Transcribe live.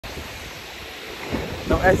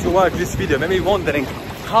Now as you watch this video, maybe wondering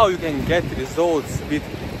how you can get results with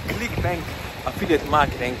clickbank affiliate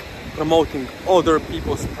marketing, promoting other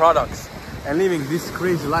people's products and living this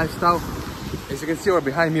crazy lifestyle. As you can see over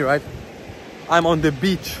behind me, right? I'm on the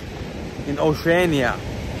beach in Oceania,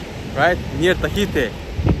 right? Near Tahiti,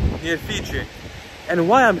 near Fiji. And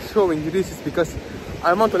why I'm showing you this is because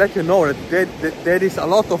I want to let you know that there is a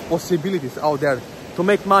lot of possibilities out there to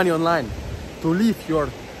make money online, to live your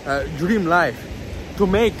dream life, to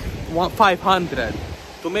make $500,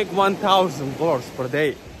 to make $1,000 per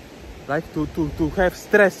day, right? To have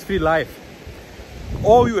stress-free life.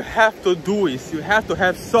 All you have to do is you have to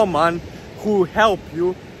have someone who help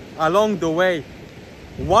you along the way,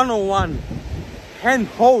 one-on-one,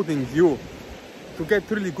 hand-holding you to get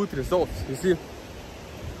really good results. You see,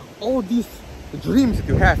 all these dreams that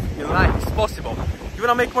you have in life is possible. You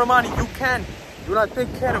wanna make more money, you can. You wanna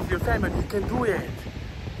take care of your family, you can do it.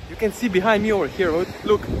 You can see behind me over here,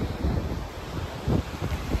 look.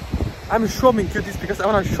 I'm showing you this because I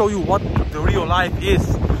wanna show you what the real life is.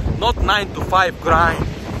 Not 9 to 5 grind,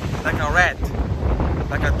 like a rat,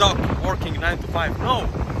 like a dog working 9 to 5. No,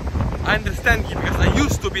 I understand you because I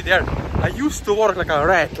used to be there. I used to work like a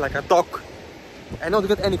rat, like a dog, and not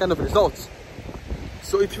get any kind of results.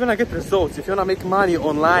 So if you wanna get results, if you wanna make money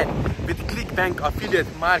online with clickbank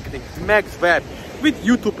affiliate marketing, Max Web, with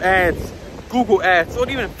YouTube ads, Google ads, or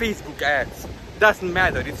even Facebook ads, doesn't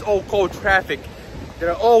matter. It's all cold traffic. There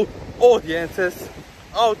are all audiences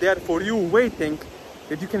out there for you waiting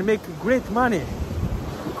that you can make great money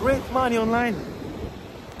online,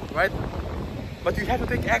 right? But you have to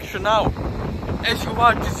take action now. As you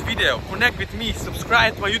watch this video, connect with me,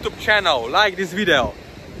 subscribe to my YouTube channel, like this video.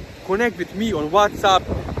 Connect with me on WhatsApp,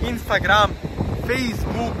 Instagram,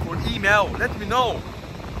 Facebook, or email. Let me know,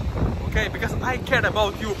 okay? Because I care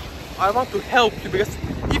about you. I want to help you because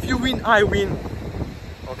if you win, I win,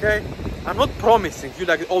 okay? I'm not promising you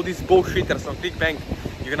like all these bullshitters on clickbank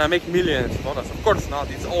you're gonna make millions of dollars. Of course not.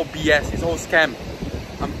 It's all BS. It's all scam.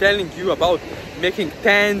 I'm telling you about making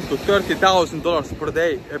 $10,000 to $30,000 per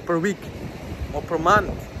day, per week, or per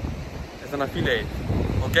month as an affiliate,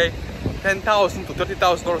 okay? $10,000 to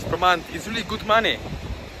 $30,000 per month is really good money.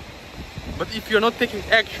 But if you're not taking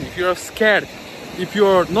action, if you're scared, if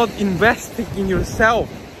you're not investing in yourself,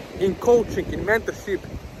 in coaching, in mentorship,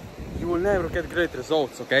 you will never get great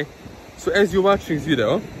results, okay? So as you watch this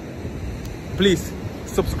video, please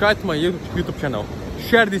subscribe to my YouTube channel,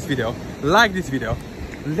 share this video, like this video,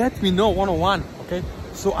 let me know one-on-one, okay?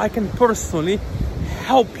 So I can personally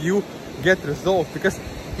help you get results. Because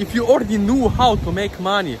if you already knew how to make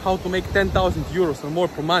money, how to make 10,000 euros or more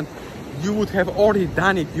per month, you would have already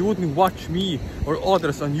done it. You wouldn't watch me or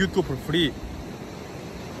others on YouTube for free.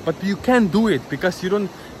 But you can't do it because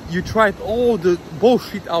you tried all the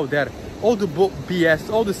bullshit out there, all the BS,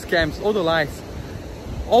 all the scams, all the lies,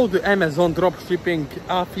 all the Amazon dropshipping,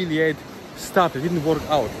 affiliate stuff that didn't work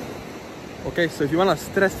out. Okay, so if you want a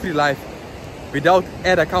stress-free life without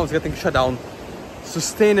ad accounts getting shut down,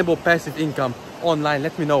 sustainable passive income online,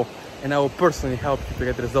 let me know and I will personally help you to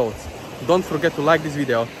get results. Don't forget to like this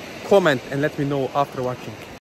video, comment, and let me know after watching.